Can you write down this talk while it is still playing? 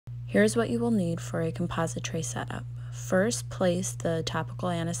Here's what you will need for a composite tray setup. First, place the topical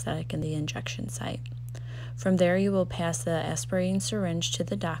anesthetic in the injection site. From there, you will pass the aspirating syringe to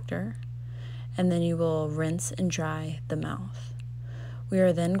the doctor, and then you will rinse and dry the mouth. We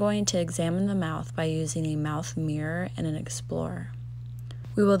are then going to examine the mouth by using a mouth mirror and an explorer.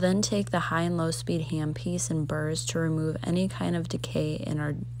 We will then take the high and low speed handpiece and burrs to remove any kind of decay in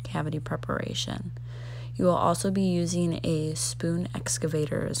our cavity preparation. You will also be using a spoon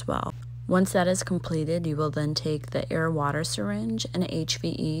excavator as well. Once that is completed, you will then take the air water syringe and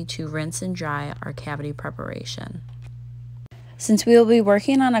HVE to rinse and dry our cavity preparation. Since we will be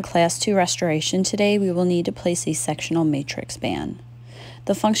working on a Class 2 restoration today, we will need to place a sectional matrix band.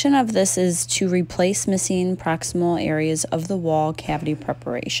 The function of this is to replace missing proximal areas of the wall cavity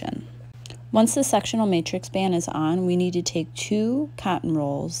preparation. Once the sectional matrix band is on, we need to take 2 cotton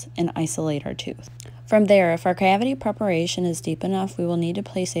rolls and isolate our tooth. From there, if our cavity preparation is deep enough, we will need to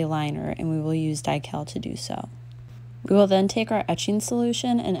place a liner, and we will use Dycal to do so. We will then take our etching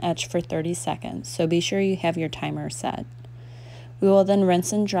solution and etch for 30 seconds, so be sure you have your timer set. We will then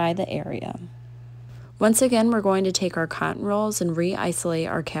rinse and dry the area. Once again, we're going to take our cotton rolls and re-isolate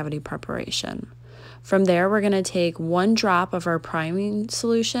our cavity preparation. From there, we're going to take 1 drop of our priming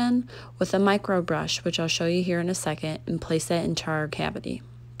solution with a micro brush, which I'll show you here in a second, and place that into our cavity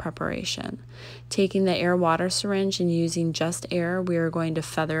preparation. Taking the air water syringe and using just air, we are going to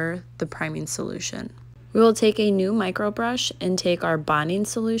feather the priming solution. We will take a new micro brush and take our bonding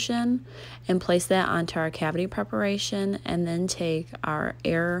solution and place that onto our cavity preparation, and then take our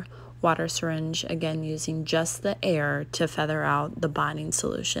air water syringe, again using just the air to feather out the bonding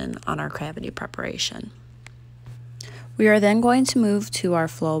solution on our cavity preparation. We are then going to move to our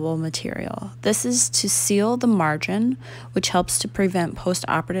flowable material. This is to seal the margin, which helps to prevent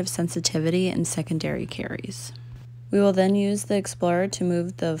post-operative sensitivity and secondary caries. We will then use the explorer to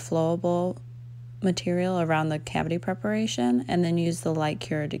move the flowable material around the cavity preparation, and then use the light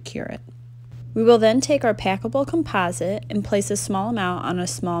cure to cure it. We will then take our packable composite and place a small amount on a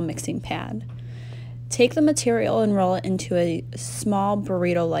small mixing pad. Take the material and roll it into a small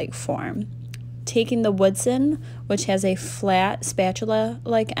burrito-like form. Taking the Woodson, which has a flat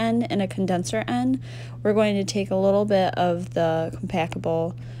spatula-like end and a condenser end, we're going to take a little bit of the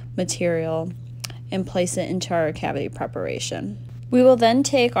compactable material and place it into our cavity preparation. We will then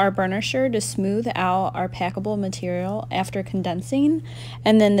take our burnisher to smooth out our packable material after condensing,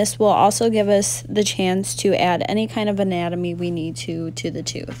 and then this will also give us the chance to add any kind of anatomy we need to the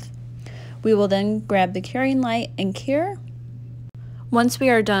tooth. We will then grab the curing light and cure. Once we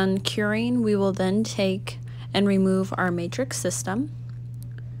are done curing, we will then take and remove our matrix system.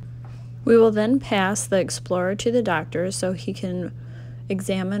 We will then pass the explorer to the doctor so he can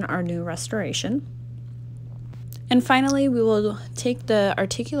examine our new restoration. And finally, we will take the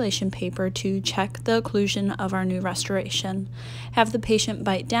articulation paper to check the occlusion of our new restoration. Have the patient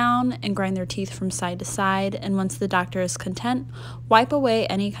bite down and grind their teeth from side to side, and once the doctor is content, wipe away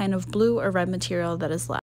any kind of blue or red material that is left.